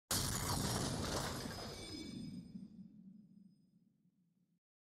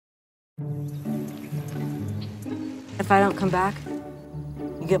If I don't come back,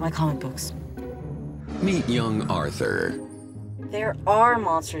 you get my comic books. Meet young Arthur. There are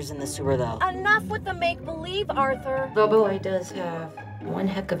monsters in the sewer, though. Enough with the make-believe, Arthur. The boy does have one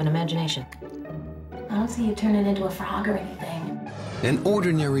heck of an imagination. I don't see you turning into a frog or anything. An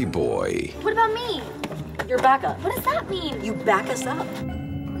ordinary boy. What about me? You're backup. What does that mean? You back us up.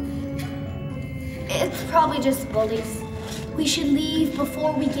 It's probably just bullies. We should leave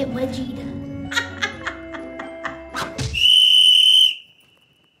before we get wedgied.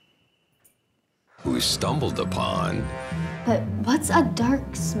 Who stumbled upon But what's a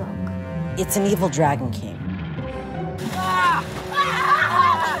dark smoke? It's an evil dragon king.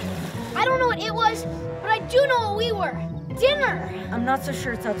 I don't know what it was, but I do know what we were. Dinner! I'm not so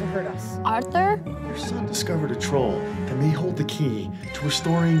sure it's out to hurt us. Arthur? Your son discovered a troll that may hold the key to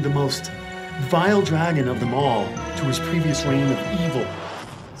restoring the most vile dragon of them all to his previous reign of evil.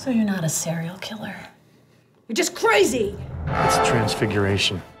 So you're not a serial killer? You're just crazy! It's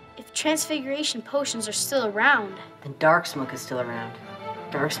transfiguration. If transfiguration potions are still around. And dark smoke is still around.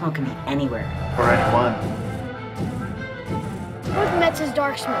 Dark smoke can be anywhere. Or anyone. What if Metz is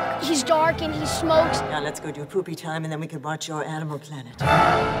dark smoke? He's dark and he smokes. Now let's go do poopy time and then we can watch your Animal Planet.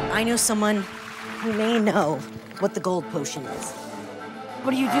 I know someone who may know what the gold potion is.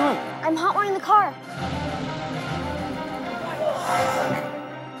 What are you doing? I'm hot wiring the car.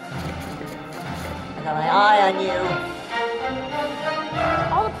 I got my eye on you.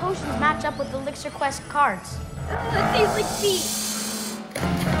 All the potions match up with the Elixir Quest cards. It tastes like tea.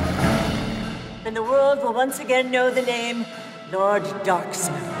 And the world will once again know the name Lord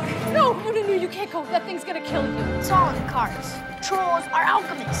Darksmoke. No, you can't go. That thing's gonna kill you. It's all in the cards. Trolls are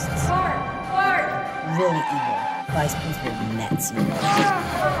alchemists. Really evil. Vice Principal Metz evil.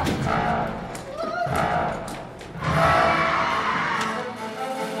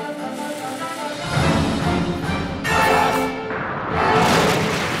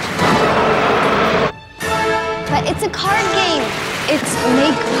 But it's a card game. It's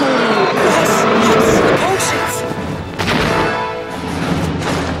make-believe. Potions!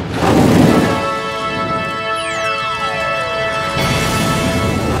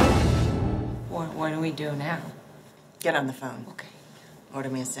 What do we do now? Get on the phone. Okay. Order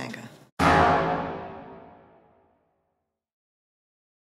me a Sanka.